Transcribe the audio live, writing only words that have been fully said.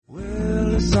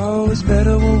it's always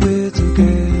better when we're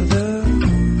together.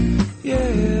 Yeah,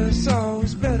 it's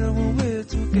always better when we're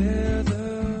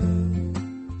together.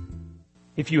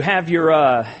 If you have your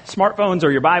smartphones or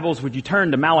your Bibles, would you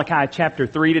turn to Malachi chapter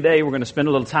 3 today? We're going to spend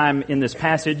a little time in this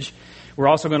passage. We're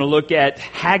also going to look at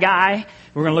Haggai.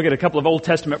 We're going to look at a couple of Old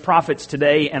Testament prophets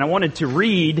today, and I wanted to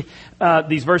read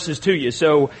these verses to you.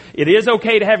 So it is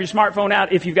okay to have your smartphone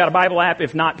out if you've got a Bible app.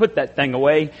 If not, put that thing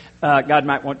away. God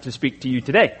might want to speak to you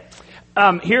today.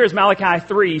 Here is Malachi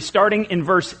 3, starting in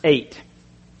verse 8.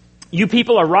 You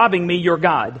people are robbing me, your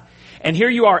God. And here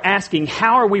you are asking,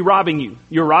 how are we robbing you?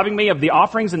 You're robbing me of the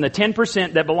offerings and the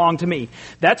 10% that belong to me.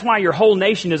 That's why your whole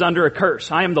nation is under a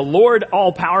curse. I am the Lord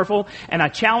all-powerful, and I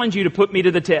challenge you to put me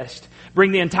to the test.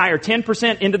 Bring the entire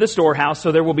 10% into the storehouse,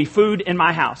 so there will be food in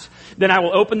my house. Then I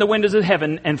will open the windows of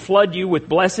heaven and flood you with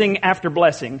blessing after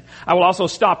blessing. I will also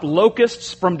stop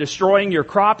locusts from destroying your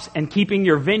crops and keeping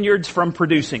your vineyards from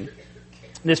producing.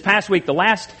 This past week, the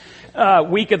last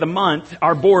week of the month,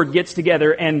 our board gets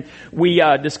together and we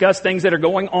discuss things that are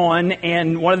going on.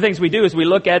 And one of the things we do is we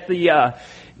look at the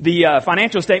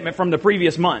financial statement from the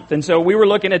previous month. And so we were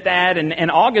looking at that, and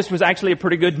August was actually a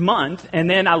pretty good month. And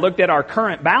then I looked at our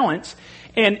current balance,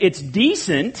 and it's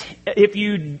decent if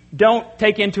you don't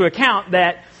take into account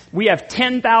that we have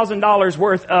 $10,000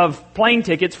 worth of plane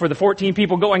tickets for the 14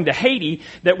 people going to Haiti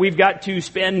that we've got to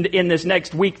spend in this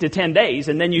next week to 10 days.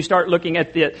 And then you start looking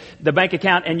at the bank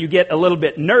account and you get a little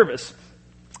bit nervous.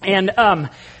 And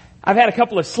I've had a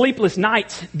couple of sleepless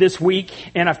nights this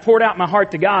week, and I've poured out my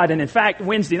heart to God. And in fact,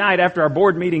 Wednesday night after our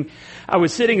board meeting, I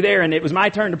was sitting there, and it was my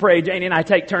turn to pray. Janie and I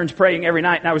take turns praying every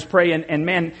night, and I was praying, and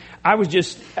man,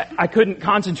 I couldn't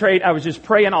concentrate. I was just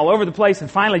praying all over the place.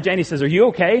 And finally, Janie says, "Are you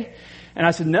okay?" And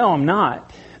I said, "No, I'm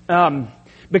not."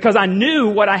 Because I knew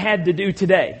what I had to do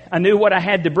today. I knew what I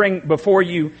had to bring before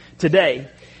you today.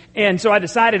 And so I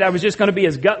decided I was just going to be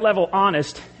as gut level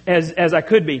honest as I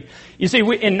could be. You see,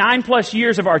 in 9+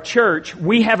 years of our church,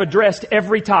 we have addressed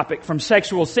every topic from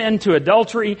sexual sin to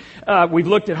adultery. We've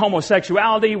looked at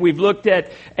homosexuality. We've looked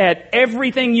at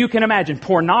everything you can imagine.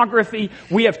 Pornography.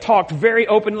 We have talked very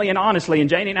openly and honestly. And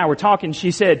Janie and I were talking. She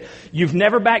said, "You've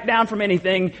never backed down from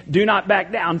anything. Do not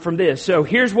back down from this." So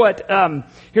here's what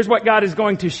God is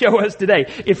going to show us today.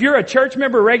 If you're a church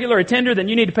member, regular attender, then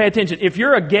you need to pay attention. If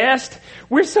you're a guest,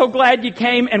 we're so glad you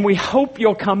came, and we hope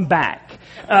you'll come back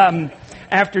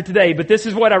after today. But this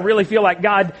is what I really feel like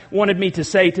God wanted me to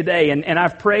say today. And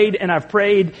I've prayed and I've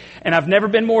prayed, and I've never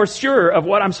been more sure of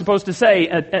what I'm supposed to say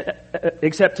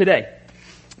except today.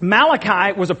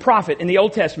 Malachi was a prophet in the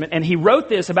Old Testament, and he wrote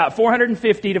this about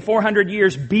 450 to 400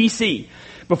 years BC,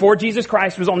 before Jesus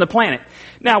Christ was on the planet.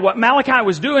 Now, what Malachi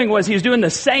was doing was he was doing the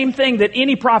same thing that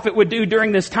any prophet would do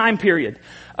during this time period.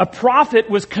 A prophet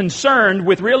was concerned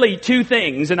with really two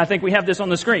things, and I think we have this on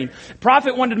the screen.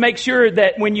 Prophet wanted to make sure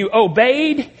that when you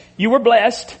obeyed, you were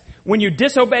blessed. When you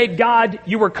disobeyed God,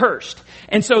 you were cursed.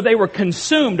 And so they were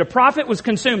consumed. A prophet was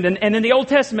consumed. And in the Old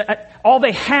Testament, all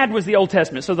they had was the Old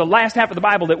Testament. So the last half of the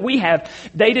Bible that we have,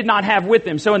 they did not have with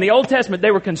them. So in the Old Testament,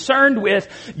 they were concerned with,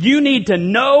 you need to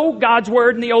know God's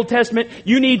Word in the Old Testament.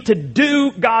 You need to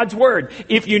do God's Word.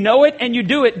 If you know it and you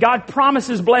do it, God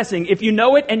promises blessing. If you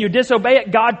know it and you disobey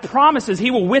it, God promises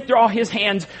He will withdraw His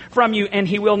hands from you and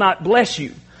He will not bless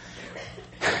you.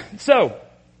 So,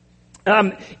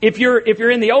 if you're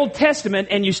in the Old Testament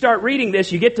and you start reading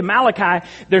this, you get to Malachi.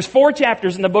 There's 4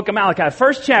 chapters in the book of Malachi.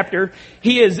 First chapter,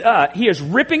 he is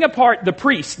ripping apart the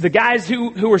priests, the guys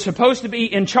who are supposed to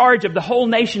be in charge of the whole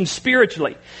nation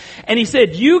spiritually. And he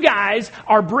said, you guys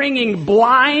are bringing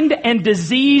blind and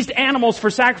diseased animals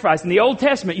for sacrifice. In the Old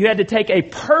Testament, you had to take a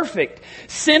perfect,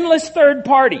 sinless third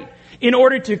party in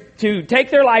order to take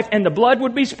their life, and the blood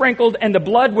would be sprinkled, and the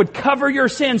blood would cover your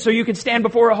sins so you could stand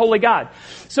before a holy God.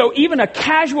 So even a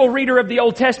casual reader of the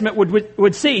Old Testament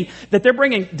would see that they're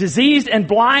bringing diseased and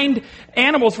blind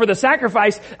animals for the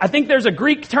sacrifice. I think there's a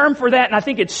Greek term for that, and I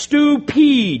think it's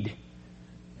stupid.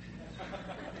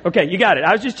 Okay, you got it.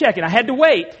 I was just checking. I had to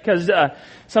wait, because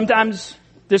sometimes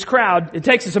this crowd, it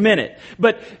takes us a minute.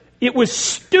 But it was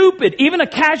stupid. Even a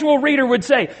casual reader would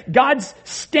say, God's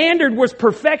standard was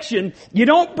perfection. You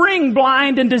don't bring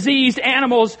blind and diseased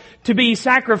animals to be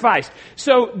sacrificed.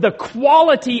 So the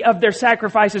quality of their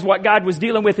sacrifice is what God was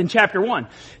dealing with in chapter 1.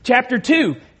 Chapter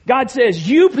 2, God says,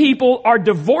 you people are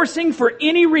divorcing for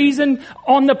any reason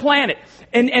on the planet.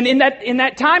 And in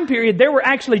that time period, there were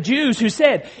actually Jews who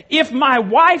said, if my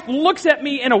wife looks at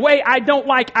me in a way I don't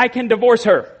like, I can divorce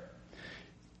her.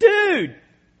 Dude!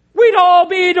 We'd all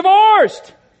be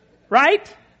divorced,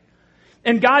 right?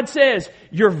 And God says,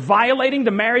 you're violating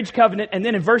the marriage covenant. And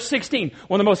then in verse 16,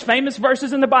 one of the most famous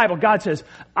verses in the Bible, God says,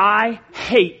 I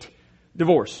hate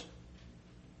divorce.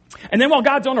 And then while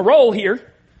God's on a roll here,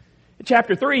 in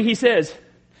chapter 3, he says,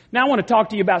 now I want to talk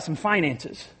to you about some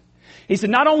finances. He said,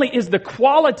 not only is the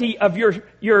quality of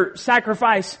your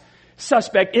sacrifice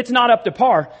suspect, it's not up to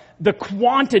par, the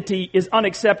quantity is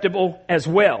unacceptable as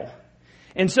well.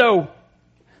 And so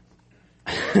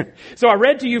I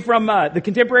read to you from the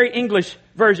Contemporary English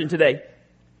Version today,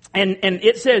 and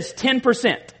it says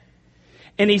 10%.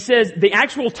 And he says the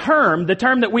actual term, the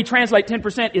term that we translate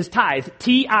 10% is tithe,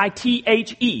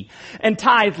 T-I-T-H-E. And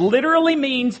tithe literally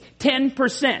means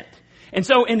 10%. And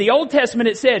so in the Old Testament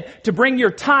it said to bring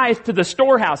your tithe to the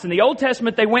storehouse. In the Old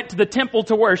Testament they went to the temple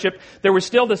to worship. There was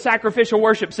still the sacrificial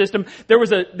worship system. There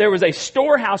was a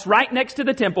storehouse right next to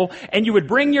the temple, and you would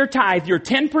bring your tithe, your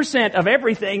 10% of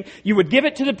everything. You would give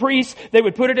it to the priests. They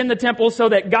would put it in the temple so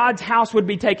that God's house would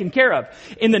be taken care of.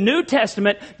 In the New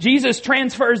Testament, Jesus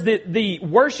transfers the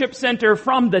worship center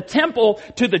from the temple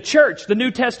to the church, the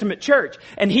New Testament church.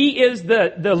 And he is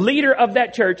the leader of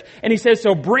that church. And he says,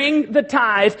 so bring the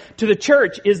tithe to the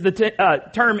church is the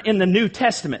term in the New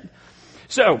Testament.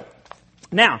 So,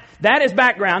 now, that is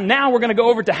background. Now we're going to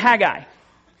go over to Haggai.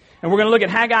 And we're going to look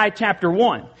at Haggai chapter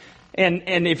 1.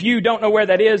 And if you don't know where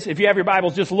that is, if you have your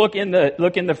Bibles, just look in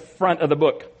the front of the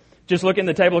book. Just look in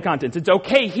the table of contents. It's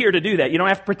okay here to do that. You don't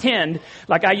have to pretend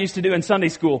like I used to do in Sunday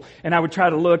school. And I would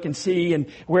try to look and see, and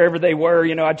wherever they were,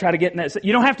 I'd try to get in that.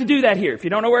 You don't have to do that here. If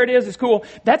you don't know where it is, it's cool.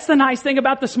 That's the nice thing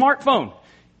about the smartphone.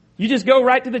 You just go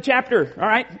right to the chapter, all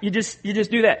right? You just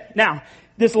do that. Now,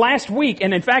 this last week,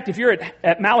 and in fact, if you're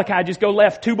at Malachi, just go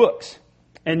left 2 books,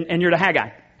 and you're to Haggai.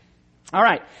 All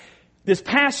right. This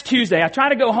past Tuesday, I try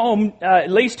to go home at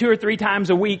least 2 or 3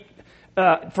 times a week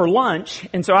for lunch,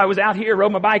 and so I was out here,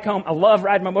 rode my bike home. I love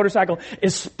riding my motorcycle,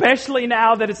 especially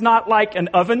now that it's not like an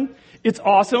oven. It's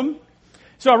awesome.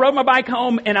 So I rode my bike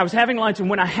home, and I was having lunch, and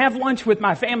when I have lunch with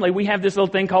my family, we have this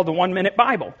little thing called the 1-minute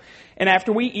Bible. And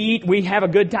after we eat, we have a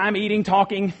good time eating,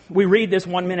 talking. We read this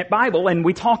 1-minute Bible, and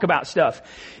we talk about stuff.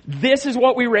 This is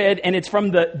what we read, and it's from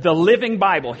the Living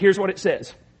Bible. Here's what it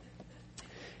says.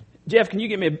 Jeff, can you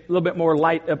give me a little bit more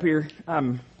light up here?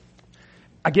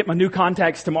 I get my new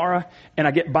contacts tomorrow, and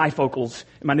I get bifocals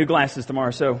in my new glasses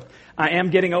tomorrow. So I am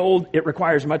getting old. It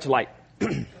requires much light.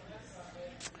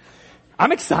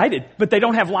 I'm excited, but they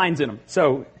don't have lines in them.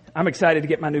 So I'm excited to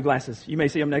get my new glasses. You may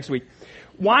see them next week.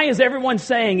 Why is everyone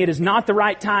saying it is not the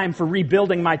right time for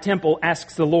rebuilding my temple,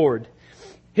 asks the Lord.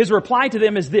 His reply to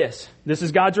them is this. This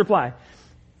is God's reply.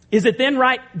 Is it then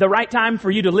the right time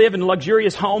for you to live in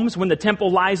luxurious homes when the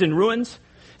temple lies in ruins?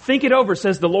 Think it over,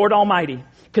 says the Lord Almighty.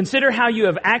 Consider how you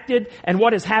have acted and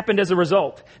what has happened as a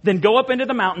result. Then go up into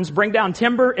the mountains, bring down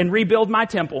timber, and rebuild my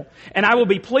temple. And I will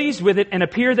be pleased with it and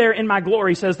appear there in my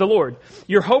glory, says the Lord.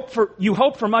 You hope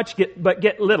for much, but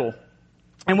get little.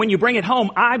 And when you bring it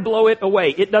home, I blow it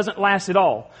away. It doesn't last at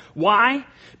all. Why?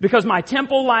 Because my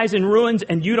temple lies in ruins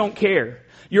and you don't care.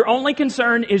 Your only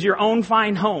concern is your own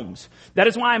fine homes. That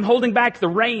is why I'm holding back the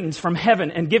rains from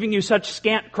heaven and giving you such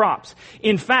scant crops.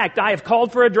 In fact, I have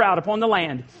called for a drought upon the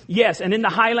land. Yes, and in the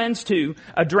highlands too.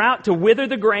 A drought to wither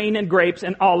the grain and grapes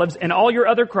and olives and all your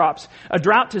other crops. A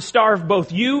drought to starve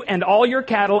both you and all your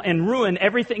cattle and ruin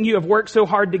everything you have worked so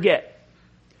hard to get.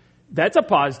 That's a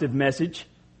positive message.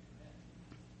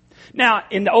 Now,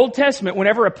 in the Old Testament,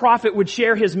 whenever a prophet would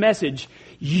share his message,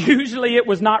 usually it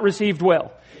was not received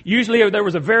well. Usually there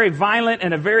was a very violent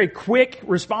and a very quick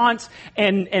response,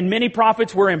 and many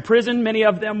prophets were imprisoned. Many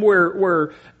of them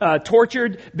were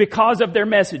tortured because of their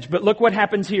message. But look what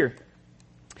happens here.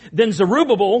 Then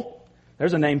Zerubbabel,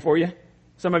 there's a name for you.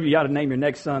 Some of you ought to name your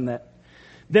next son that.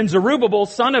 Then Zerubbabel,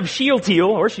 son of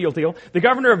Shealtiel, the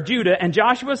governor of Judah, and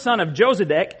Joshua, son of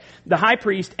Josedek, the high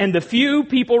priest, and the few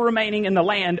people remaining in the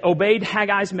land obeyed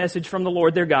Haggai's message from the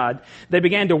Lord their God. They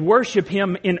began to worship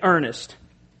him in earnest.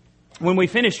 When we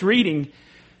finished reading,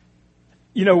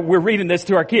 we're reading this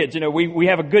to our kids. We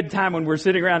have a good time when we're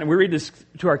sitting around and we read this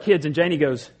to our kids, and Janie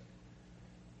goes,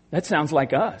 that sounds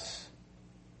like us.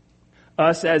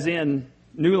 Us as in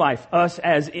New Life. Us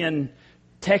as in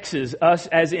Texas. Us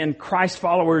as in Christ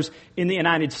followers in the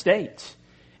United States.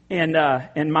 And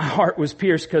my heart was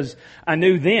pierced because I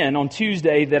knew then on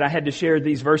Tuesday that I had to share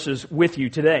these verses with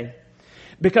you today.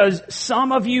 Because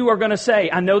some of you are going to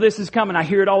say, I know this is coming. I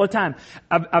hear it all the time.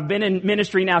 I've been in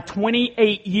ministry now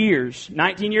 28 years,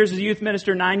 19 years as a youth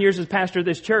minister, 9 years as pastor of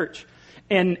this church.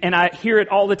 And I hear it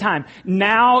all the time.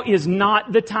 Now is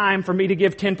not the time for me to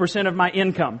give 10% of my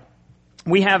income.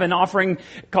 We have an offering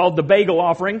called the Bagel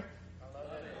Offering,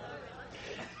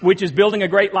 which is building a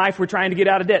great life. We're trying to get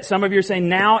out of debt. Some of you are saying,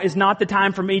 now is not the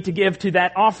time for me to give to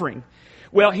that offering.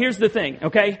 Well, here's the thing,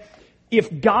 okay?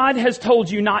 If God has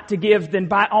told you not to give, then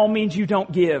by all means you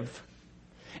don't give.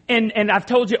 And I've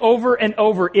told you over and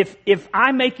over, if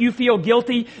I make you feel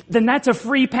guilty, then that's a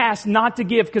free pass not to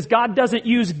give, because God doesn't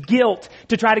use guilt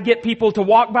to try to get people to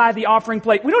walk by the offering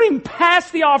plate. We don't even pass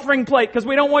the offering plate because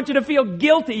we don't want you to feel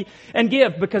guilty and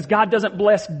give, because God doesn't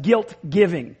bless guilt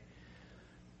giving.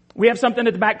 We have something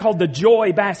at the back called the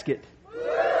joy basket,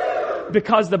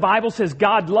 because the Bible says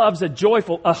God loves a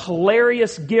joyful, a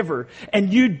hilarious giver,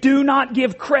 and you do not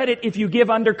give credit if you give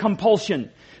under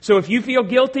compulsion. So if you feel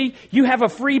guilty, you have a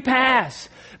free pass.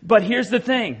 But here's the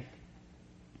thing.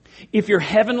 If your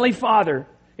Heavenly Father,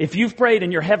 if you've prayed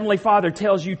and your Heavenly Father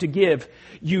tells you to give,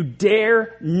 you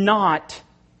dare not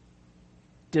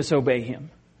disobey Him.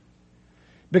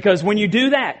 Because when you do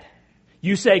that,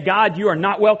 you say, God, you are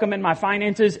not welcome in my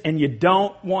finances, and you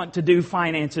don't want to do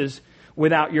finances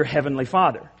without your Heavenly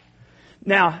Father.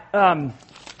 Now,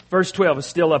 verse 12 is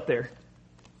still up there.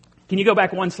 Can you go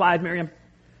back one slide, Miriam?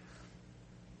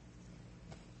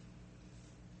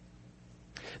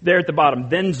 There at the bottom.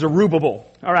 Then Zerubbabel.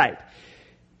 All right.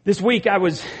 This week I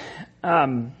was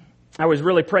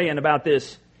really praying about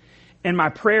this. And my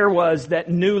prayer was that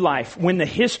New Life, when the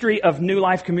history of New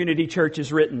Life Community Church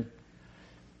is written,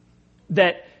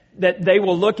 that they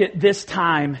will look at this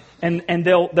time and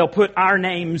they'll put our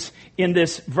names in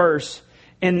this verse.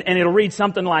 And it'll read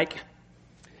something like,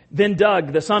 then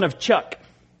Doug, the son of Chuck,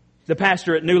 the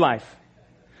pastor at New Life.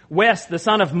 Wes, the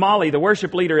son of Molly, the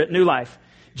worship leader at New Life.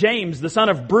 James, the son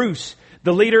of Bruce,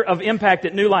 the leader of Impact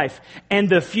at New Life. And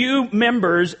the few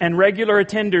members and regular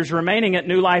attenders remaining at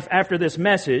New Life after this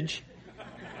message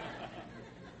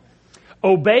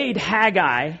obeyed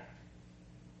Haggai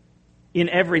in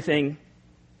everything.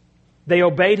 They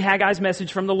obeyed Haggai's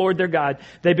message from the Lord their God.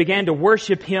 They began to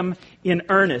worship Him in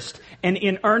earnest. And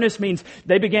in earnest means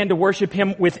they began to worship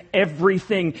Him with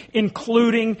everything,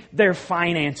 including their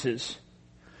finances.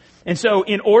 And so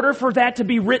in order for that to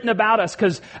be written about us,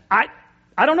 because I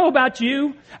don't know about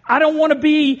you, I don't want to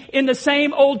be in the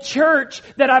same old church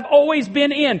that I've always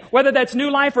been in, whether that's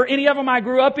New Life or any of them I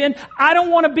grew up in. I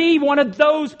don't want to be one of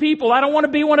those people. I don't want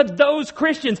to be one of those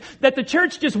Christians that the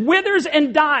church just withers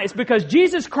and dies, because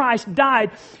Jesus Christ died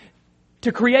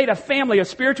to create a family, a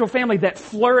spiritual family that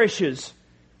flourishes,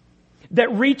 that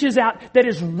reaches out, that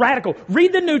is radical.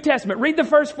 Read the New Testament. Read the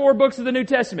first 4 books of the New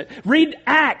Testament. Read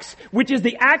Acts, which is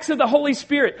the Acts of the Holy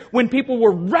Spirit, when people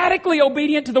were radically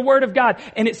obedient to the Word of God.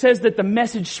 And it says that the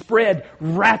message spread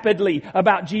rapidly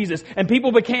about Jesus. And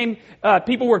people were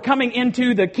coming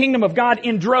into the kingdom of God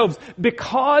in droves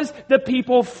because the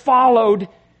people followed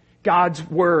God's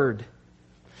Word.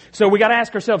 So we got to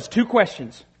ask ourselves 2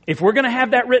 questions. If we're going to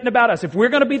have that written about us, if we're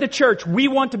going to be the church we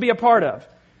want to be a part of,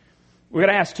 we're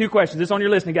going to ask 2 questions. This is on your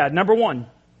listening guide. Number 1,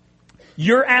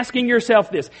 you're asking yourself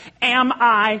this: am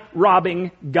I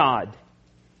robbing God?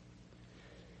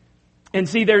 And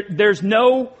see,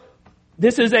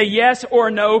 this is a yes or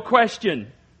no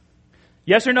question.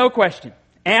 Yes or no question.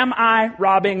 Am I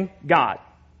robbing God?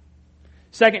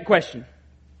 Second question,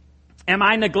 am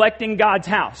I neglecting God's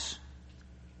house?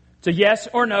 It's a yes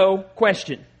or no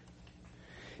question.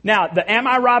 Now, the am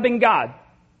I robbing God?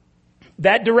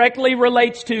 That directly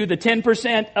relates to the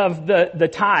 10% of the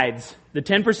tithes, the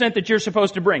 10% that you're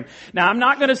supposed to bring. Now, I'm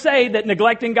not going to say that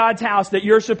neglecting God's house, that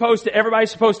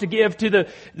everybody's supposed to give to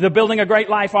the Building a Great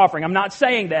Life offering. I'm not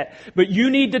saying that. But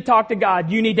you need to talk to God.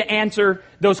 You need to answer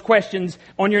those questions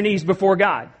on your knees before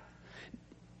God.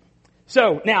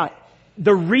 So, now,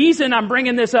 the reason I'm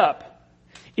bringing this up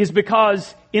is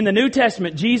because in the New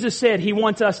Testament, Jesus said He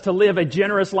wants us to live a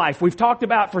generous life. We've talked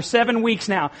about for 7 weeks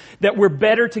now that we're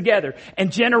better together.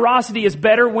 And generosity is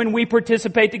better when we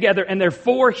participate together. And there are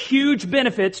 4 huge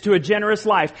benefits to a generous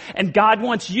life. And God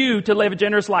wants you to live a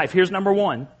generous life. Here's number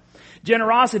 1.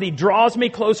 Generosity draws me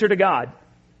closer to God.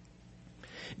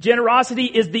 Generosity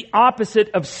is the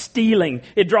opposite of stealing.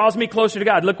 It draws me closer to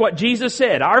God. Look what Jesus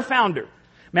said, our founder,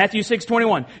 Matthew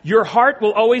 6:21. Your heart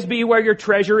will always be where your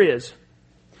treasure is.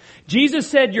 Jesus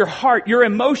said your heart, your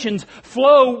emotions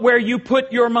flow where you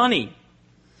put your money.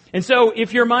 And so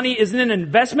if your money is in an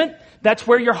investment, that's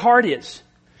where your heart is.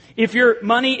 If your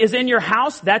money is in your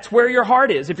house, that's where your heart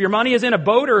is. If your money is in a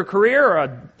boat or a career or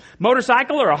a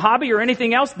motorcycle or a hobby or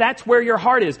anything else, that's where your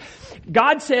heart is.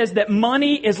 God says that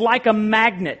money is like a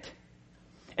magnet.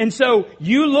 And so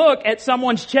you look at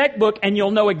someone's checkbook and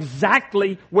you'll know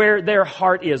exactly where their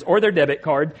heart is, or their debit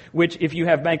card, which if you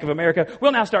have Bank of America,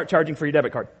 we'll now start charging for your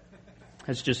debit card.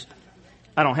 That's just,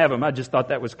 I don't have them. I just thought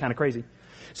that was kind of crazy.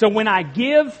 So when I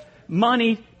give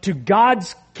money to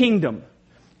God's kingdom,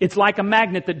 it's like a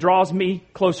magnet that draws me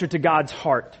closer to God's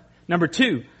heart. Number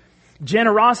 2,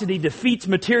 generosity defeats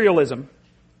materialism.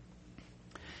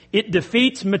 It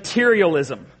defeats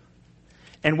materialism.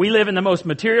 And we live in the most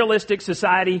materialistic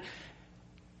society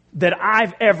that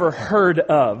I've ever heard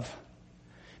of.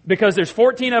 Because there's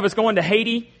 14 of us going to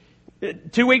Haiti.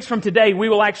 2 weeks from today, we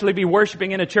will actually be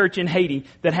worshiping in a church in Haiti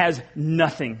that has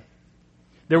nothing.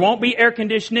 There won't be air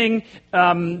conditioning.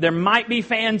 There might be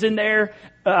fans in there.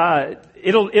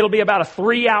 It'll be about a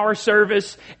 3-hour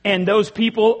service, and those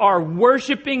people are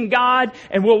worshiping God,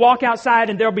 and we'll walk outside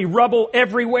and there'll be rubble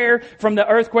everywhere from the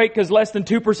earthquake because less than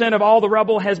 2% of all the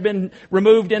rubble has been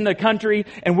removed in the country,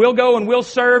 and we'll go and we'll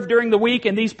serve during the week,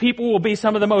 and these people will be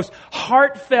some of the most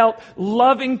heartfelt,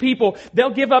 loving people. They'll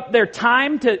give up their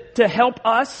time to help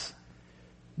us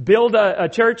build a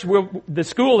church. The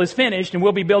school is finished, and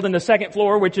we'll be building the second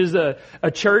floor, which is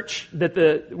a church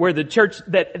where the church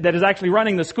that is actually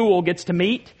running the school gets to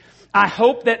meet. I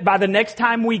hope that by the next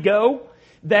time we go,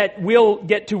 that we'll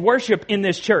get to worship in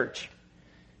this church.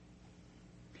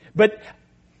 But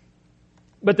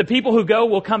the people who go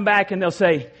will come back and they'll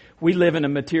say, we live in a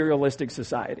materialistic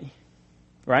society.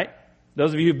 Right?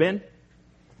 Those of you who've been,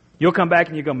 you'll come back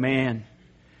and you go, man,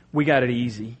 we got it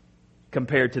easy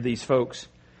compared to these folks.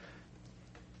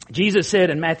 Jesus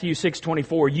said in Matthew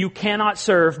 6:24, you cannot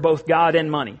serve both God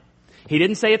and money. He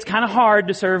didn't say it's kind of hard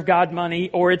to serve God money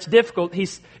or it's difficult.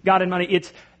 God and money.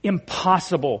 It's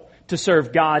impossible to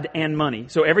serve God and money.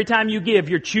 So every time you give,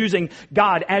 you're choosing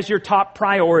God as your top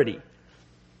priority.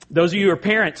 Those of you who are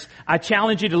parents, I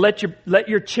challenge you to let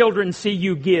your children see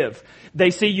you give. They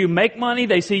see you make money.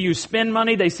 They see you spend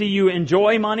money. They see you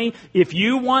enjoy money. If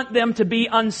you want them to be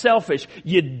unselfish,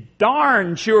 you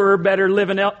darn sure better live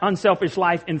an unselfish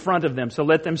life in front of them. So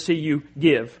let them see you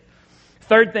give.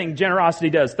 Third thing generosity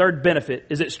does, third benefit,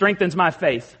 is it strengthens my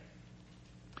faith.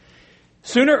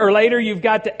 Sooner or later, you've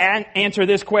got to answer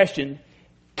this question.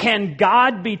 Can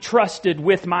God be trusted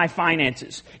with my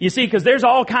finances? You see, because there's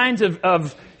all kinds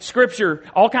of Scripture,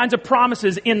 all kinds of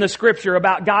promises in the Scripture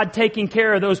about God taking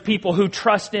care of those people who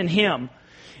trust in Him.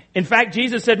 In fact,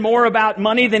 Jesus said more about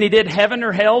money than He did heaven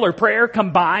or hell or prayer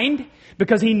combined,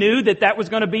 because He knew that was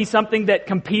going to be something that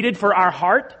competed for our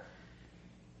heart.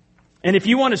 And if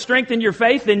you want to strengthen your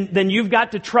faith, then you've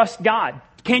got to trust God.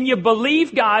 Can you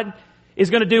believe God is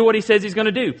going to do what He says He's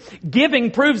going to do?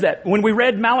 Giving proves that. When we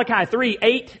read Malachi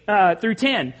 3:8 through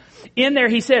 10, in there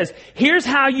He says, here's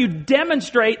how you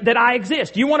demonstrate that I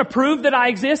exist. You want to prove that I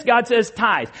exist? God says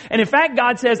tithe. And in fact,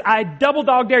 God says, I double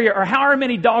dog dare you, or however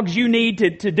many dogs you need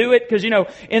to do it. Because,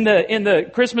 in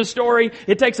the Christmas story,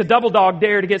 it takes a double dog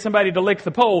dare to get somebody to lick the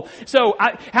pole. So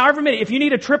however many, if you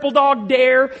need a triple dog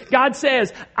dare, God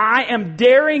says, I am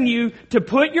daring you to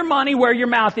put your money where your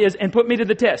mouth is and put me to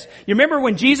the test. You remember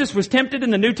when Jesus was tempted in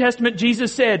the New Testament,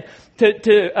 Jesus said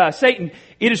to Satan,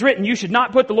 it is written, you should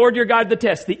not put the Lord your God to the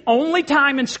test. The only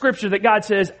time in Scripture that God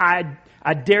says,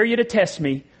 I dare you to test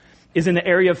me, is in the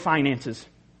area of finances.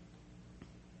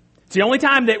 It's the only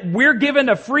time that we're given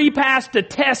a free pass to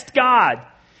test God.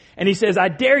 And He says, I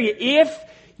dare you, if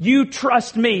you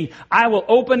trust me, I will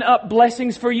open up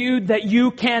blessings for you that you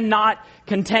cannot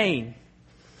contain.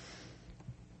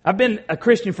 I've been a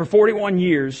Christian for 41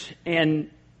 years, and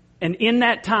in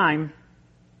that time,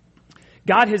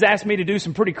 God has asked me to do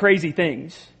some pretty crazy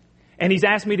things. And He's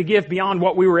asked me to give beyond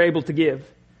what we were able to give.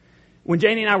 When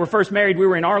Janie and I were first married, we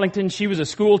were in Arlington. She was a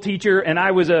school teacher, and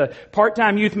I was a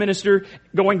part-time youth minister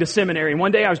going to seminary. And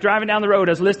one day I was driving down the road.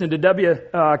 I was listening to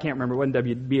I can't remember, it wasn't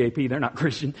WBAP. They're not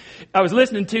Christian. I was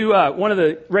listening to one of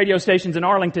the radio stations in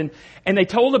Arlington, and they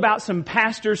told about some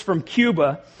pastors from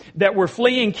Cuba that were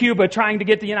fleeing Cuba trying to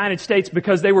get to the United States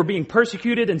because they were being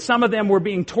persecuted, and some of them were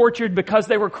being tortured because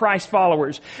they were Christ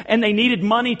followers, and they needed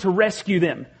money to rescue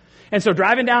them. And so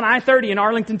driving down I-30 in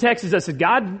Arlington, Texas, I said,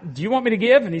 God, do you want me to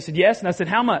give? And He said, yes. And I said,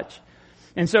 how much?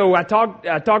 And so I talked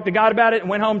to God about it and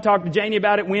went home, talked to Janie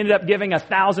about it. We ended up giving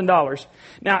 $1,000.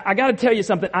 Now, I got to tell you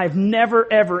something. I've never,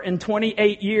 ever in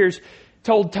 28 years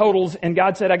told totals, and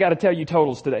God said, I got to tell you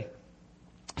totals today.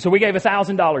 So we gave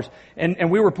 $1,000, and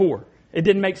we were poor. It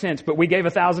didn't make sense, but we gave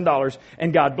 $1,000,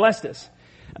 and God blessed us.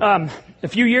 A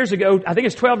few years ago, I think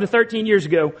it's 12 to 13 years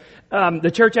ago,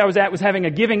 the church I was at was having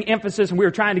a giving emphasis, and we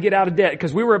were trying to get out of debt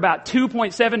because we were about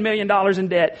 $2.7 million in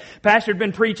debt. Pastor had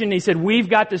been preaching, and he said, we've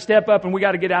got to step up and we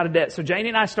got to get out of debt. So Janie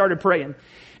and I started praying.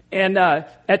 And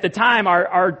at the time,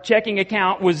 our checking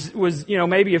account was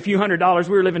maybe a few $100s.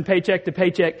 We were living paycheck to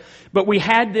paycheck. But we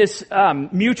had this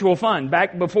mutual fund.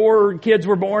 Back before kids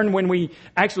were born, when we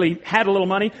actually had a little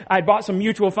money, I bought some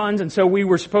mutual funds, and so we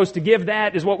were supposed to give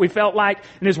that, is what we felt like.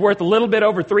 And it's worth a little bit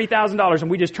over $3,000.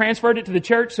 And we just transferred it to the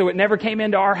church so it never came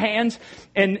into our hands,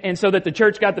 and so that the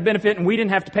church got the benefit and we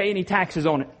didn't have to pay any taxes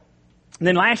on it. And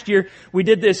then last year, we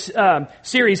did this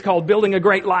series called Building a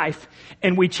Great Life.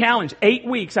 And we challenged, 8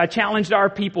 weeks, I challenged our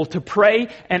people to pray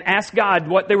and ask God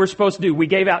what they were supposed to do. We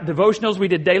gave out devotionals. We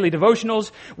did daily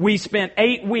devotionals. We spent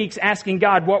 8 weeks asking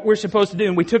God what we're supposed to do.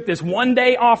 And we took this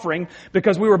one-day offering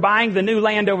because we were buying the new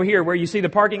land over here where you see the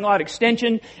parking lot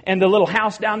extension and the little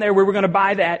house down there. We were going to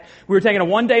buy that. We were taking a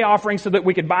one-day offering so that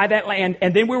we could buy that land.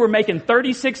 And then we were making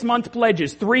 36-month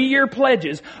pledges, 3-year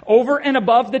pledges over and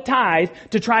above the tithe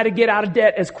to try to get out of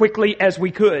debt as quickly as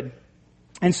we could.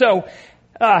 And so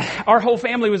our whole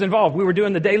family was involved. We were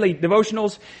doing the daily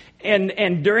devotionals,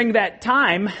 and during that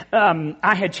time,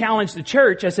 I had challenged the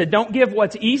church. I said, don't give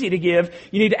what's easy to give.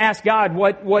 You need to ask God,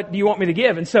 what do you want me to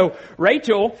give? And so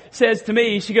Rachel says to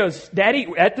me, she goes, Daddy,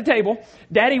 at the table,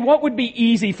 Daddy, what would be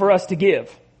easy for us to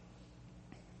give?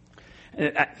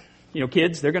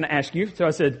 Kids, they're going to ask you. So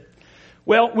I said,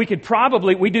 well, we do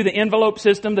the envelope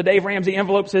system, the Dave Ramsey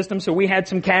envelope system, so we had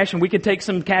some cash and we could take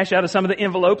some cash out of some of the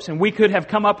envelopes and we could have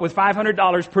come up with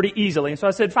 $500 pretty easily. And so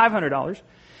I said $500.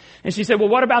 And she said, well,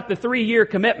 what about the 3-year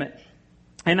commitment?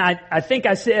 And I think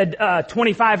I said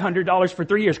 $2,500 for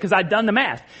 3 years because I'd done the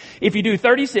math. If you do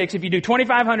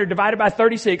 2,500 divided by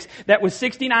 36, that was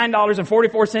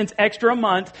 $69.44 extra a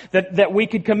month that we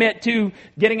could commit to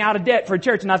getting out of debt for a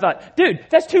church. And I thought, dude,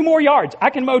 that's 2 more yards. I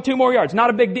can mow 2 more yards.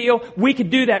 Not a big deal. We could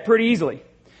do that pretty easily.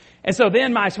 And so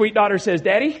then my sweet daughter says,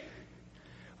 Daddy,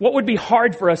 what would be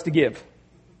hard for us to give?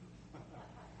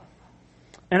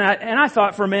 And I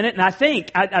thought for a minute, and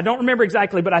I don't remember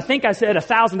exactly, but I think I said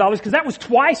 $1,000 because that was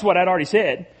twice what I'd already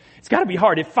said. It's got to be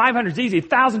hard. If 500 is easy,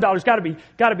 $1,000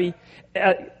 got to be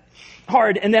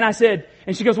hard. And then I said,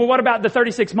 and she goes, well, what about the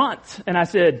 36 months? And I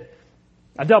said,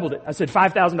 I doubled it. I said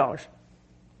 $5,000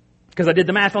 because I did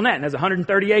the math on that, and that's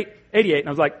 $138.88. And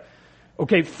I was like,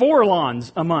 okay, 4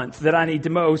 lawns a month that I need to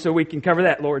mow so we can cover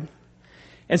that, Lord.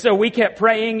 And so we kept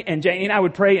praying, and Janie and I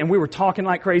would pray, and we were talking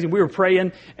like crazy. We were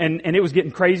praying, and it was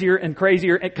getting crazier and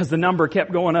crazier because the number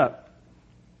kept going up.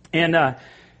 And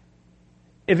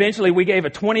eventually we gave a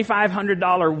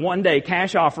 $2,500 one-day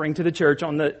cash offering to the church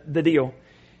on the deal.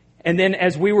 And then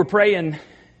as we were praying,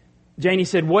 Janie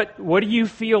said, what do you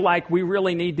feel like we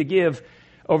really need to give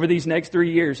over these next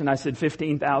 3 years? And I said,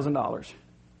 $15,000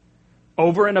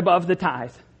 over and above the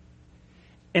tithe.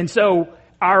 And so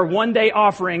our one-day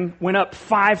offering went up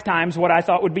 5 times what I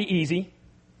thought would be easy.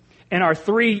 And our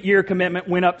 3-year commitment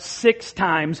went up 6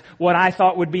 times what I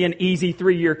thought would be an easy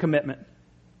 3-year commitment.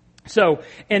 So,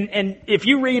 and if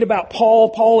you read about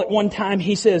Paul at one time,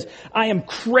 he says, I am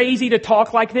crazy to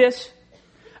talk like this.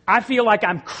 I feel like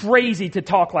I'm crazy to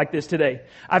talk like this today.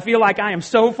 I feel like I am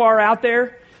so far out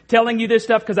there telling you this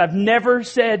stuff because I've never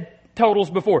said totals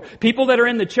before. People that are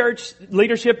in the church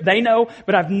leadership, they know,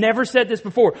 but I've never said this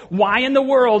before. Why in the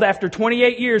world, after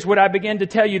 28 years, would I begin to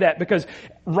tell you that? Because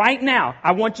right now,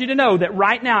 I want you to know that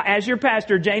right now, as your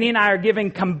pastor, Janie and I are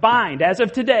giving combined, as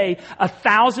of today,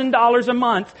 $1,000 a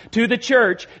month to the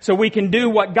church so we can do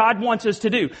what God wants us to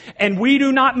do. And we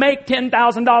do not make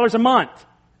 $10,000 a month.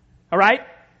 All right?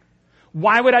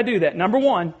 Why would I do that? Number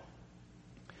one,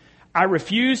 I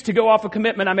refuse to go off a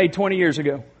commitment I made 20 years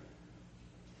ago.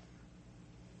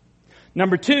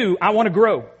 Number 2, I want to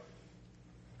grow.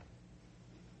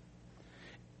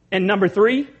 And number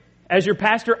 3, as your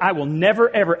pastor, I will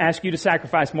never ever ask you to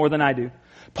sacrifice more than I do.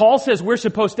 Paul says we're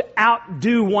supposed to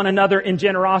outdo one another in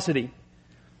generosity.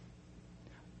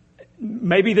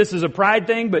 Maybe this is a pride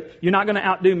thing, but you're not going to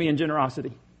outdo me in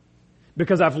generosity.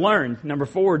 Because I've learned, number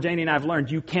 4, Janie and I have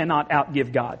learned, you cannot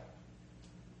outgive God.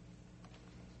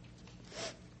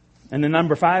 And then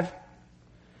number 5,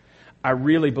 I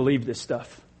really believe this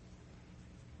stuff.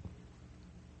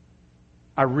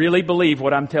 I really believe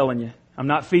what I'm telling you. I'm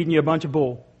not feeding you a bunch of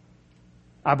bull.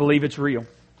 I believe it's real.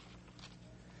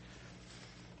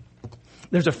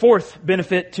 There's a 4th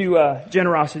benefit to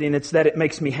generosity, and it's that it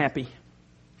makes me happy.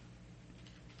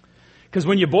 Because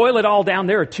when you boil it all down,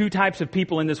 there are 2 types of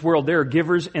people in this world. There are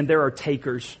givers and there are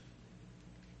takers.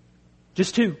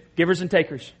 Just 2, givers and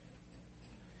takers.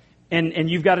 And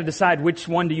you've got to decide which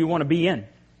one do you want to be in.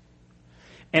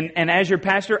 And as your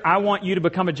pastor, I want you to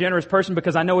become a generous person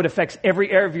because I know it affects every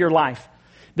area of your life.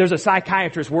 There's a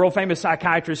psychiatrist, world famous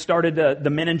psychiatrist, started the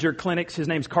Menninger clinics. His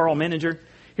name's Carl Menninger.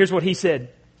 Here's what he said.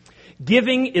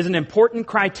 Giving is an important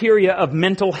criteria of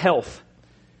mental health.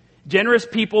 Generous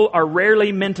people are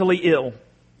rarely mentally ill.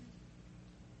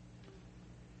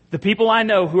 The people I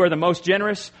know who are the most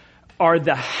generous are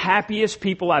the happiest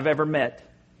people I've ever met.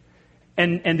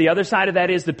 And the other side of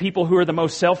that is the people who are the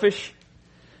most selfish.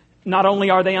 Not only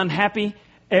are they unhappy,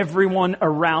 everyone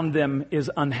around them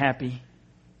is unhappy.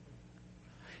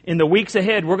 In the weeks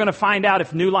ahead, we're going to find out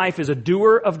if New Life is a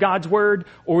doer of God's Word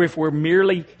or if we're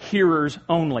merely hearers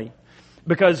only.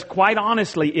 Because quite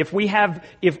honestly, if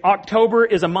October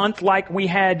is a month like we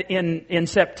had in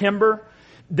September,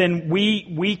 then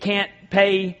we can't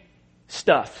pay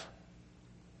stuff.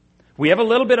 We have a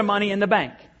little bit of money in the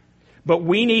bank, but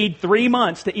we need 3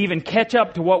 months to even catch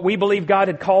up to what we believe God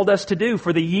had called us to do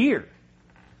for the year.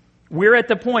 We're at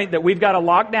the point that we've got to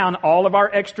lock down all of our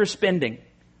extra spending.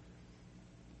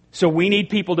 So we need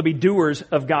people to be doers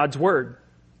of God's Word.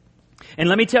 And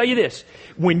let me tell you this,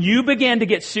 when you begin to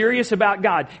get serious about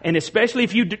God, and especially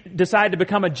if you decide to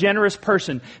become a generous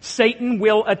person, Satan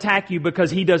will attack you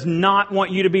because he does not want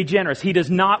you to be generous. He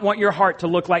does not want your heart to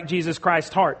look like Jesus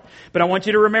Christ's heart. But I want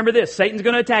you to remember this, Satan's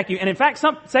going to attack you. And in fact,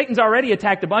 Satan's already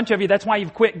attacked a bunch of you. That's why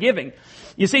you've quit giving.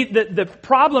 You see, the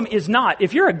problem is not,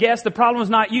 if you're a guest, the problem is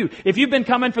not you. If you've been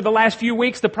coming for the last few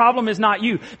weeks, the problem is not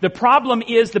you. The problem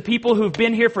is the people who've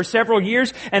been here for several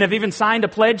years and have even signed a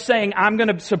pledge saying, I'm going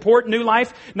to support New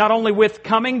Life, not only with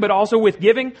coming, but also with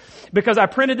giving. Because I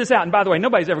printed this out. And by the way,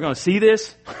 nobody's ever going to see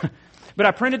this. But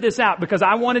I printed this out because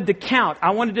I wanted to count.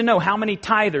 I wanted to know how many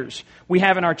tithers we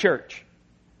have in our church.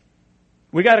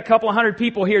 We got a couple of hundred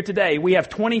people here today. We have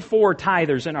 24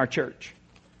 tithers in our church.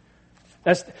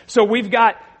 So we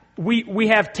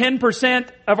have 10%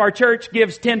 of our church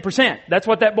gives 10%. That's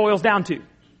what that boils down to.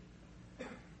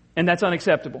 And that's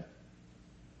unacceptable.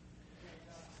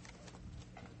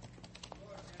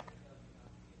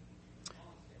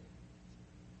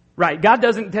 Right. God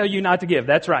doesn't tell you not to give.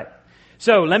 That's right.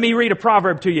 So let me read a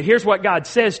proverb to you. Here's what God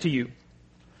says to you.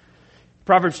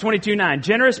 Proverbs 22:9.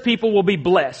 Generous people will be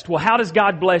blessed. Well, how does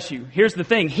God bless you? Here's the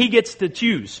thing. He gets to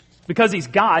choose. Because He's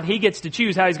God, He gets to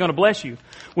choose how He's going to bless you.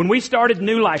 When we started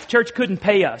New Life, church couldn't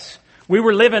pay us. We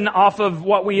were living off of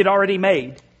what we had already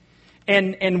made.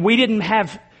 And we didn't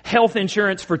have health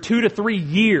insurance for 2 to 3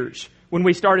 years when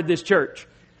we started this church.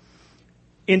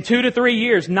 In 2 to 3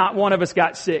 years, not one of us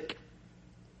got sick.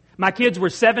 My kids were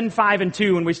 7, 5, and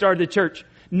 2 when we started the church.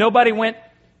 Nobody went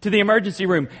to the emergency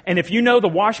room. And if you know the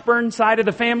Washburn side of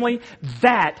the family,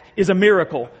 that is a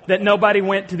miracle that nobody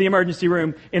went to the emergency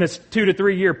room in a 2 to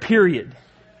 3 year period.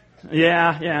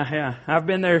 Yeah. I've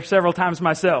been there several times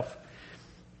myself.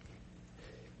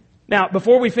 Now,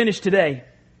 before we finish today,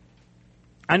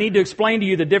 I need to explain to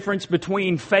you the difference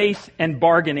between faith and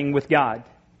bargaining with God.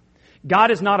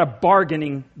 God is not a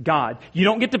bargaining God. You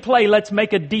don't get to play, let's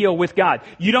make a deal with God.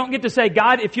 You don't get to say,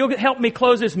 God, if you'll help me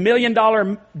close this $1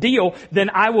 million deal,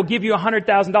 then I will give you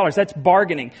 $100,000. That's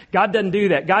bargaining. God doesn't do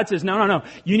that. God says, no.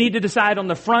 You need to decide on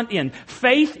the front end.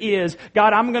 Faith is,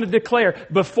 God, I'm going to declare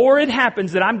before it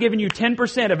happens that I'm giving you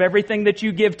 10% of everything that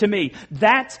you give to me.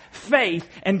 That's faith,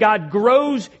 and God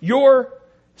grows your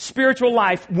spiritual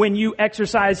life when you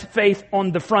exercise faith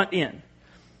on the front end.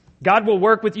 God will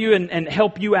work with you and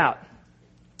help you out.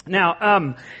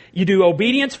 Now, you do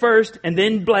obedience first and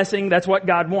then blessing. That's what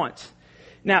God wants.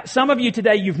 Now, some of you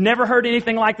today, you've never heard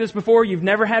anything like this before. You've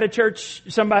never had a church,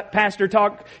 pastor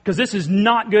talk, because this is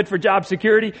not good for job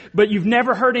security, but you've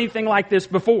never heard anything like this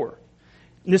before.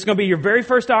 And this is going to be your very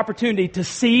first opportunity to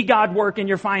see God work in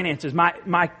your finances.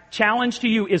 My challenge to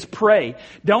you is pray.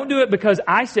 Don't do it because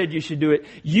I said you should do it.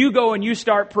 You go and you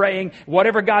start praying.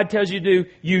 Whatever God tells you to do,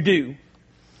 you do.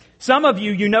 Some of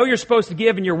you, you know you're supposed to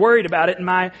give and you're worried about it, and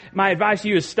my advice to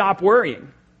you is stop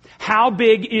worrying. How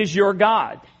big is your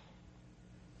God?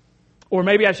 Or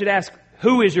maybe I should ask,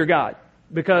 who is your God?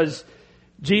 Because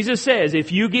Jesus says,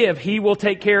 if you give, He will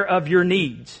take care of your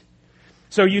needs.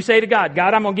 So you say to God,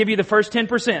 God, I'm going to give you the first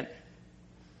 10%.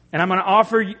 And I'm going to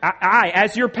offer you,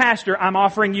 as your pastor, I'm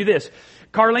offering you this.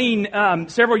 Carlene,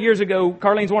 several years ago,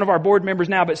 Carlene's one of our board members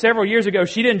now, but several years ago,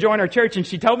 she didn't join our church, and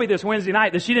she told me this Wednesday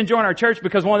night that she didn't join our church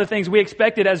because one of the things we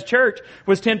expected as a church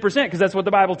was 10%, because that's what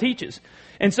the Bible teaches.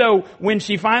 And so when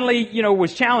she finally,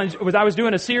 was challenged, I was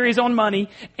doing a series on money,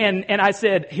 and I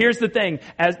said, here's the thing,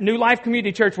 as New Life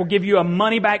Community Church will give you a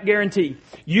money back guarantee.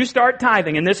 You start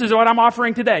tithing, and this is what I'm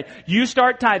offering today. You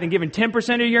start tithing, giving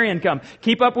 10% of your income.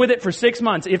 Keep up with it for 6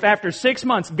 months. If after 6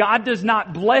 months God does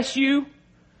not bless you,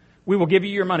 we will give you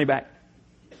your money back.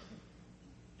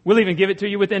 We'll even give it to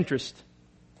you with interest.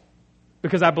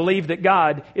 Because I believe that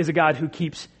God is a God who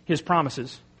keeps His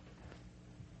promises.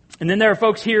 And then there are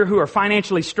folks here who are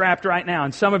financially strapped right now.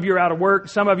 And some of you are out of work.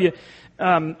 Some of you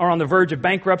are on the verge of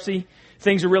bankruptcy.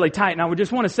 Things are really tight. And I would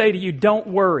just want to say to you, don't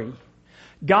worry.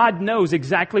 God knows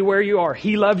exactly where you are.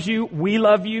 He loves you. We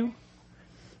love you.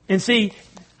 And see,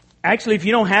 actually, if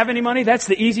you don't have any money, that's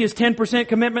the easiest 10%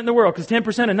 commitment in the world. Because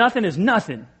 10% of nothing is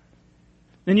nothing.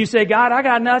 Then you say, God, I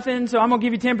got nothing, so I'm going to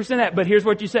give you 10% of that. But here's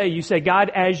what you say. You say,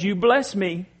 God, as you bless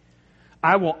me,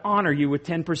 I will honor you with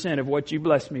 10% of what you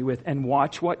bless me with, and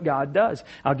watch what God does.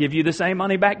 I'll give you the same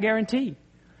money back guarantee.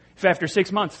 If after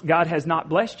 6 months God has not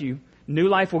blessed you, New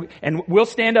Life will, and we'll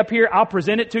stand up here, I'll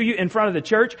present it to you in front of the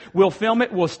church, we'll film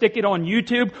it, we'll stick it on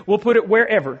YouTube, we'll put it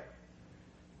wherever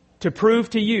to prove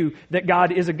to you that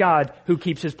God is a God who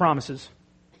keeps His promises.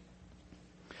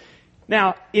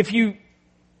 Now, it's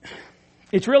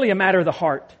really a matter of the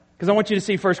heart, because I want you to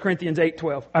see 2 Corinthians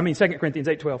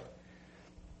 8:12.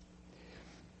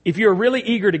 If you're really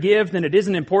eager to give, then it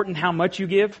isn't important how much you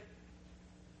give,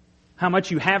 how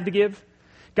much you have to give.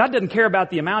 God doesn't care about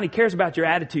the amount, He cares about your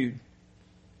attitude.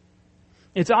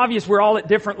 It's obvious we're all at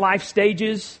different life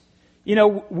stages. You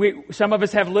know, some of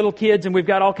us have little kids and we've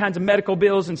got all kinds of medical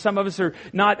bills, and some of us are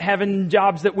not having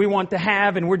jobs that we want to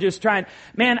have, and we're just trying.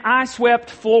 Man, I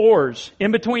swept floors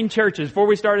in between churches before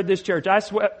we started this church. I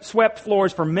swept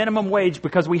floors for minimum wage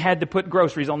because we had to put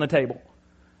groceries on the table.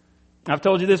 I've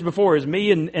told you this before. It's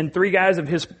me and 3 guys of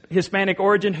Hispanic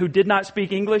origin who did not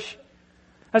speak English.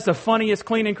 That's the funniest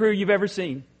cleaning crew you've ever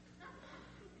seen.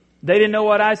 They didn't know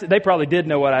what I said. They probably did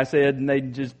know what I said, and they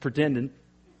just pretended.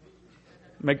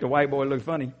 Make the white boy look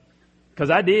funny. Because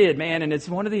I did, man, and it's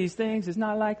one of these things. It's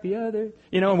not like the other.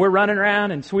 You know, and we're running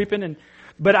around and sweeping,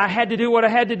 but I had to do what I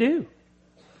had to do.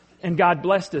 And God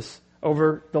blessed us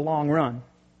over the long run.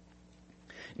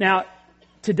 Now,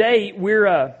 today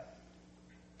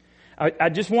I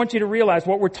just want you to realize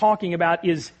what we're talking about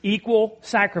is equal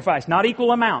sacrifice, not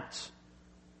equal amounts.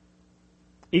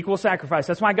 Equal sacrifice.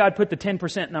 That's why God put the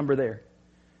 10% number there,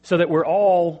 so that we're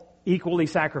all equally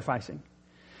sacrificing.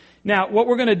 Now, what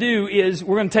we're going to do is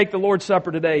we're going to take the Lord's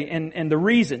Supper today, and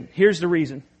here's the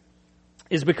reason,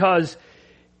 is because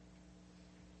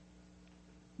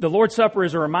the Lord's Supper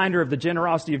is a reminder of the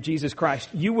generosity of Jesus Christ.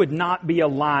 You would not be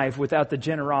alive without the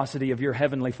generosity of your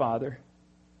Heavenly Father.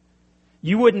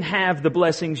 You wouldn't have the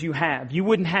blessings you have. You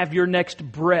wouldn't have your next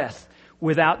breath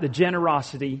without the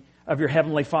generosity of your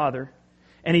Heavenly Father.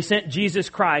 And He sent Jesus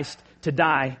Christ to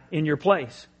die in your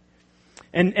place.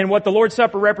 And what the Lord's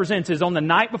Supper represents is on the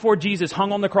night before Jesus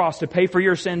hung on the cross to pay for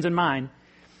your sins and mine,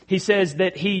 He says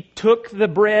that He took the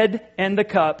bread and the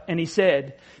cup and He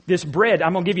said, this bread,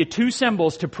 I'm going to give you 2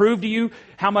 symbols to prove to you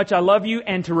how much I love you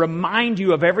and to remind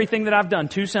you of everything that I've done.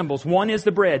 2 symbols. One is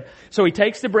the bread. So He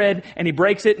takes the bread and He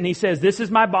breaks it and He says, this is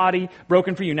my body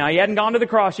broken for you. Now, He hadn't gone to the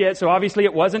cross yet, so obviously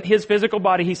it wasn't His physical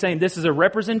body. He's saying, this is a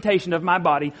representation of my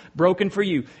body broken for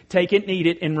you. Take it and eat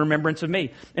it in remembrance of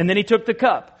me. And then He took the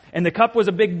cup. And the cup was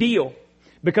a big deal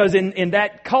because in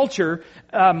that culture,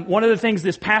 one of the things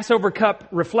this Passover cup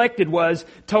reflected was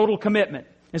total commitment.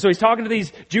 And so He's talking to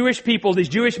these Jewish people, these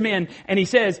Jewish men, and He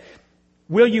says,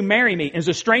 will you marry me? And it's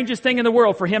the strangest thing in the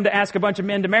world for Him to ask a bunch of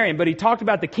men to marry Him. But He talked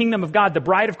about the kingdom of God. The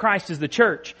bride of Christ is the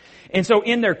church. And so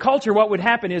in their culture, what would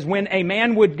happen is when a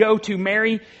man would go to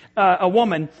marry a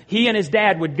woman, he and his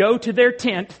dad would go to their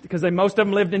tent, because most of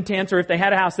them lived in tents, or if they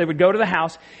had a house, they would go to the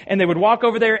house, and they would walk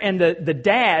over there, and the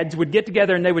dads would get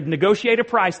together and they would negotiate a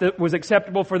price that was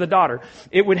acceptable for the daughter.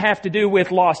 It would have to do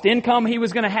with lost income he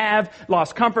was going to have,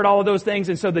 lost comfort, all of those things.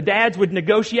 And so the dads would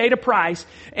negotiate a price,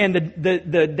 and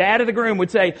the dad of the groom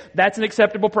would say, that's an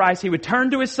acceptable price. He would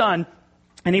turn to his son,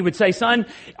 and he would say, son,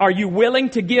 are you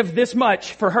willing to give this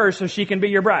much for her so she can be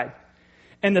your bride?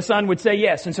 And the son would say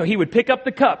yes. And so he would pick up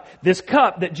the cup, this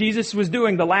cup that Jesus was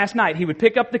doing the last night. He would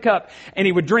pick up the cup and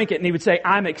he would drink it and he would say,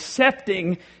 I'm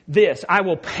accepting this. I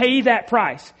will pay that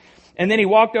price. And then he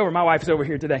walked over. My wife's over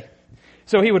here today.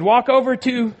 So he would walk over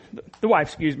to the wife,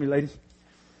 excuse me, ladies.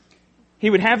 He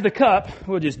would have the cup.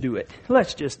 We'll just do it.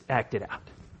 Let's just act it out.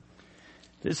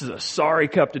 This is a sorry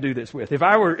cup to do this with. If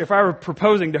I were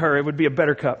proposing to her, it would be a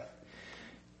better cup.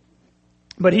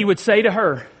 But he would say to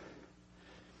her,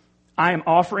 I am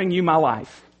offering you my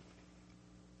life.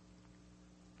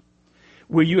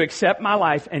 Will you accept my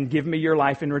life and give me your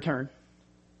life in return?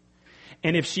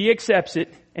 And if she accepts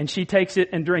it and she takes it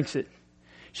and drinks it,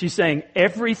 she's saying,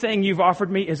 everything you've offered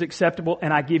me is acceptable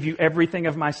and I give you everything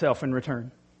of myself in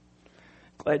return.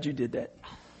 Glad you did that.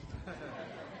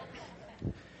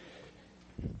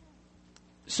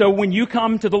 So when you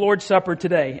come to the Lord's Supper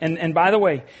today, and by the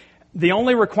way, the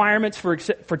only requirements for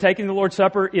taking the Lord's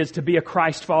Supper is to be a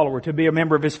Christ follower, to be a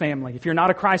member of His family. If you're not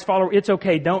a Christ follower, it's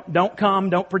okay. Don't come.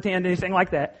 Don't pretend anything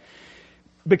like that.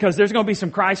 Because there's going to be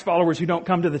some Christ followers who don't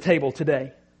come to the table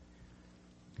today.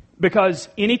 Because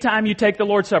anytime you take the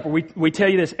Lord's Supper, we tell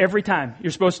you this every time.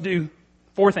 You're supposed to do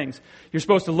 4 things. You're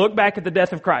supposed to look back at the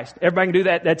death of Christ. Everybody can do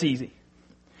that. That's easy.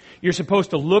 You're supposed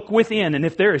to look within, and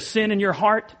if there is sin in your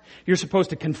heart, you're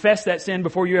supposed to confess that sin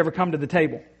before you ever come to the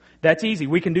table. That's easy.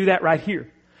 We can do that right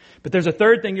here. But there's a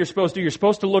third thing you're supposed to do. You're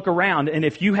supposed to look around. And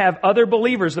if you have other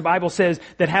believers, the Bible says,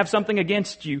 that have something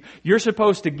against you, you're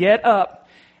supposed to get up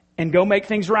and go make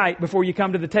things right before you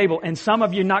come to the table. And some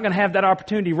of you are not going to have that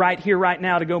opportunity right here, right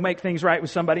now to go make things right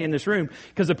with somebody in this room,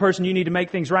 because the person you need to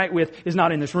make things right with is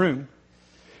not in this room.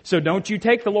 So don't you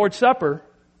take the Lord's Supper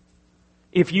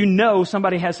if you know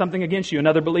somebody has something against you,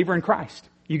 another believer in Christ.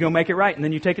 You go make it right, and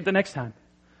then you take it the next time.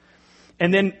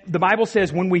 And then the Bible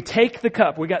says when we take the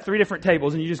cup, we got 3 different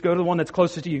tables, and you just go to the one that's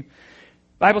closest to you. The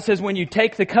Bible says when you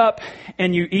take the cup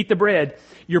and you eat the bread,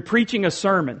 you're preaching a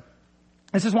sermon.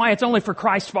 This is why it's only for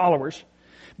Christ followers.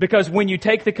 Because when you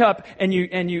take the cup and you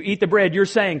eat the bread, you're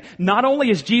saying, not only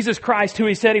is Jesus Christ who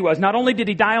He said He was, not only did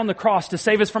He die on the cross to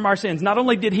save us from our sins, not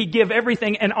only did He give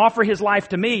everything and offer His life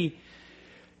to me,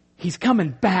 He's coming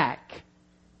back.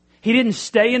 He didn't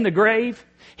stay in the grave.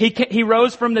 He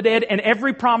rose from the dead, and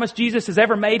every promise Jesus has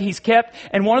ever made, He's kept.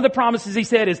 And one of the promises He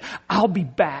said is, I'll be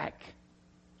back.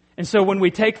 And so when we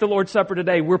take the Lord's Supper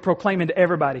today, we're proclaiming to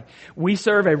everybody, we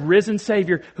serve a risen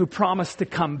Savior who promised to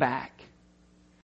come back.